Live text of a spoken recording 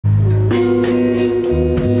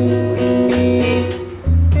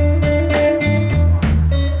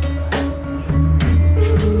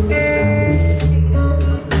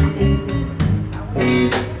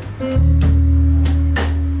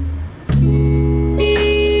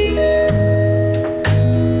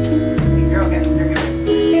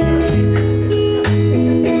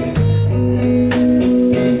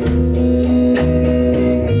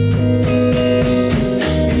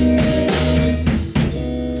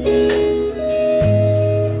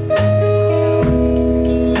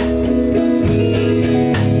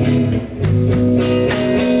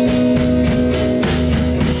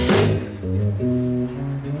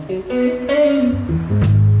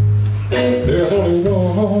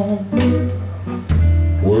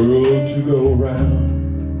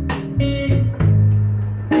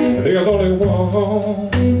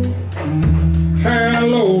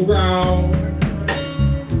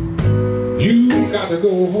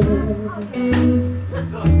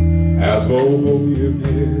Ask for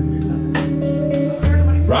forgiveness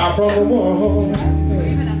right from the wall.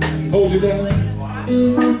 Hold you down.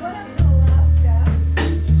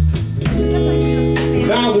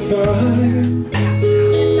 Now's the time.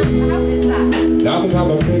 Now's the time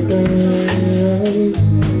to make that.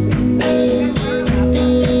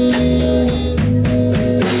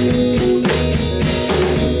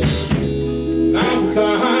 Now's the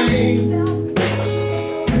time.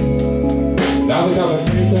 Now's the time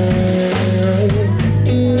to make that.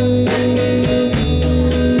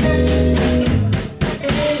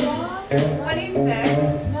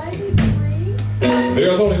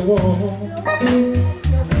 There's only one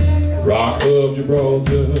Rock of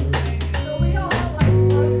Gibraltar,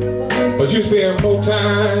 but you spend more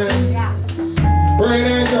time praying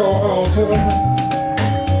at your altar.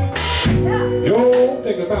 You don't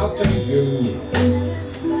think about things you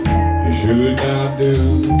should not do,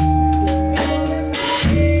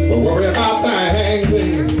 but worry about things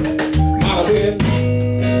that might have been.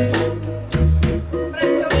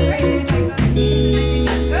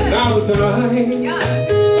 Now's the time.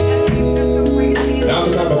 Now's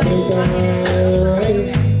the time to think that.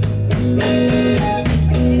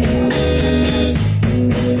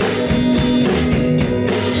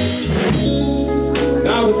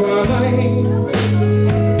 Now's the time.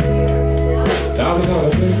 Now's the time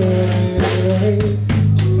to think that.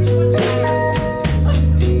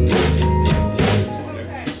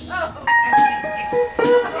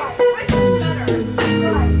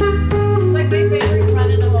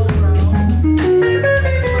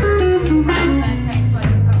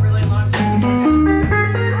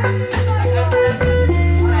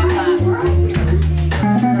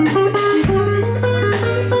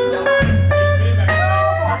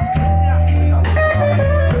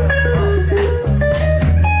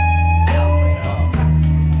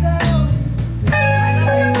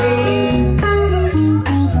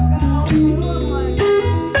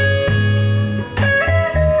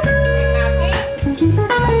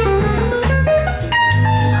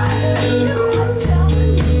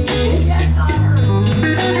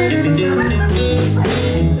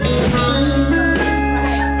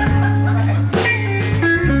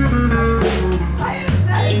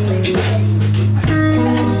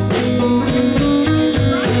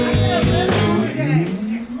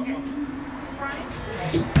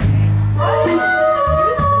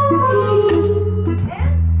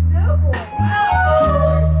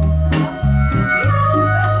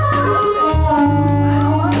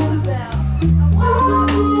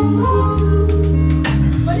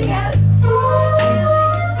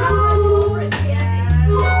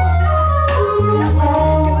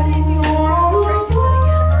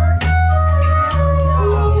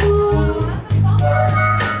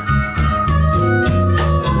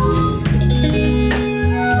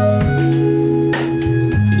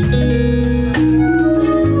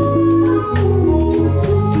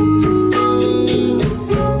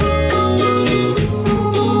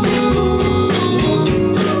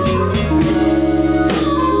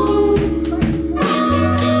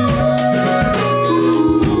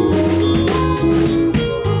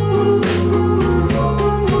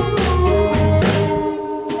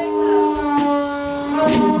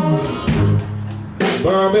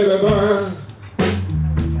 Burn, baby, burn.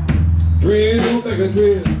 Drill, make a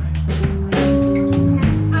drill.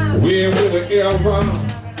 Wind with the air run.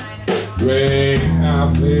 Drink, I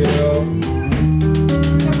feel.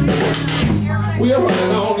 We're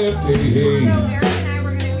running on empty.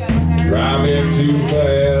 Driving too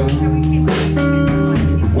fast.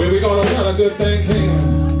 When we gonna run a good thing can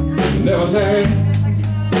never last.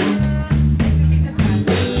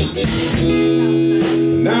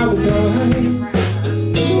 Now's the time.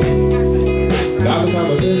 Now's the time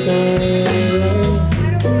of this time.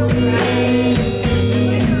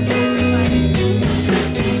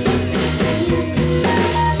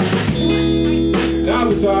 Now's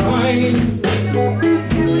the time.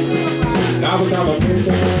 Now's the time of this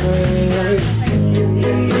time.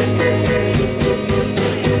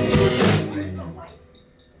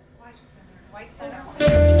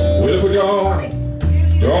 Well, if we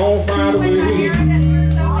don't find a way.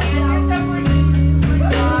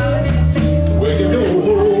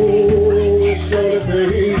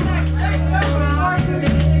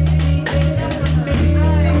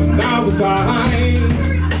 Now's the time.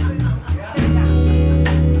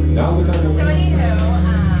 Now's the time. So anywho,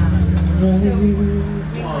 so we went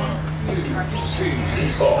to Pinetree.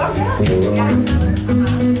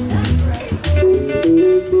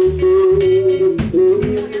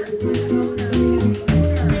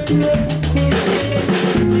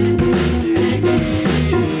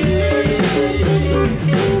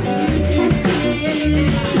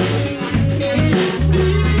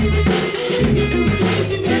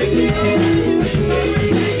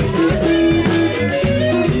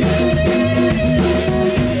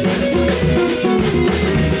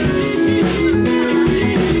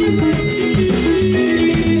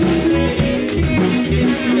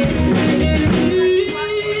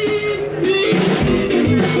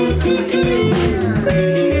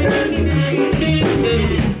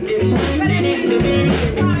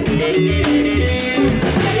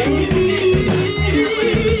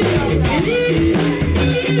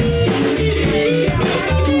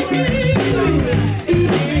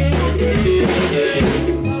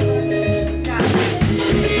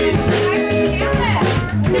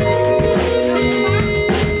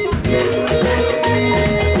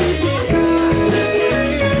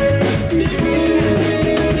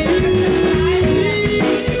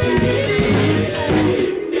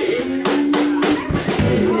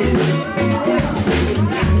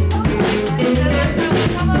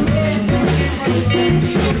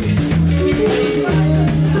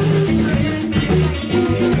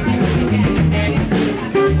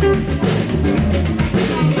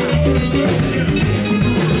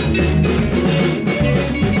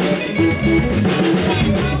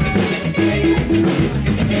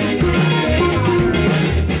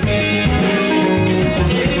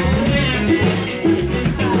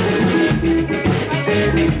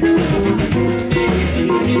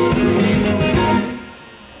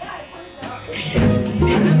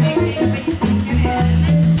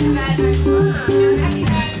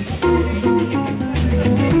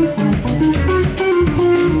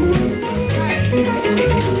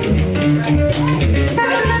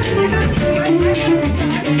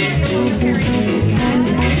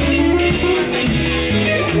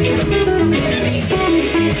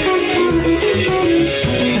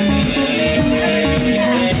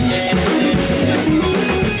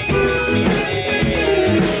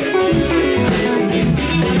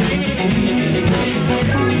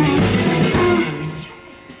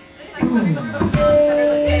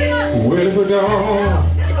 Wait for dawn,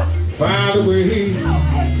 find a way.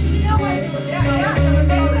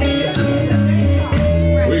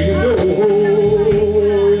 We can know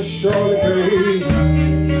it's surely paid.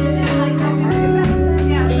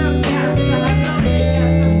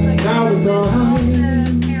 Now's the time.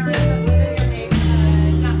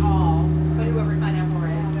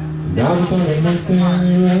 Now's the time to make things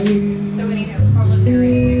right. So we need a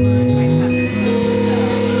proletariat.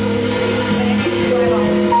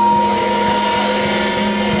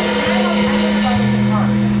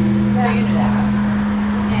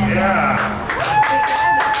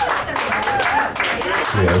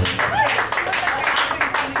 Yes.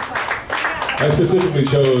 I specifically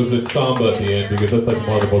chose the samba at the end because that's like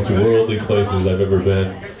one of the most worldly places I've ever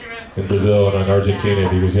been in Brazil and in Argentina,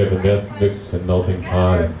 because you have the mix and melting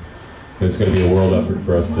pot, and it's going to be a world effort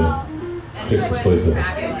for us to fix this place up.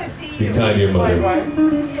 Be kind to your mother.